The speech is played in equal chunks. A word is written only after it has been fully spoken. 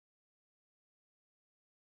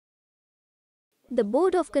The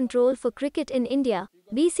Board of Control for Cricket in India,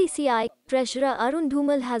 BCCI, Treasurer Arun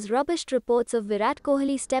Dhumal has rubbished reports of Virat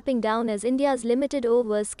Kohli stepping down as India's limited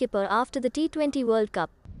overs skipper after the T20 World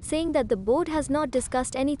Cup, saying that the board has not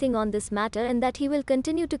discussed anything on this matter and that he will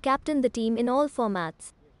continue to captain the team in all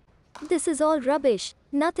formats. This is all rubbish.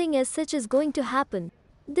 Nothing as such is going to happen.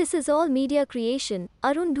 This is all media creation,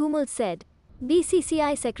 Arun Dhumal said.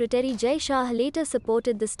 BCCI Secretary Jai Shah later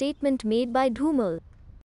supported the statement made by Dhumal.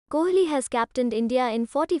 Kohli has captained India in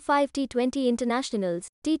 45 T20 internationals,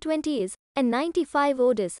 T20s, and 95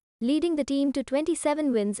 ODIs, leading the team to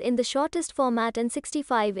 27 wins in the shortest format and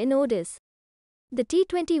 65 in ODIs. The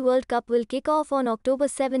T20 World Cup will kick off on October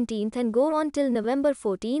 17 and go on till November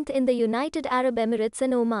 14 in the United Arab Emirates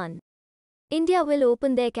and Oman. India will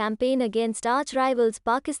open their campaign against arch-rivals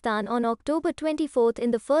Pakistan on October 24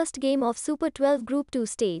 in the first game of Super 12 Group 2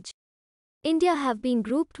 stage. India have been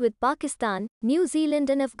grouped with Pakistan, New Zealand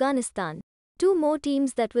and Afghanistan. Two more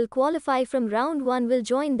teams that will qualify from round 1 will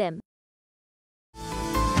join them.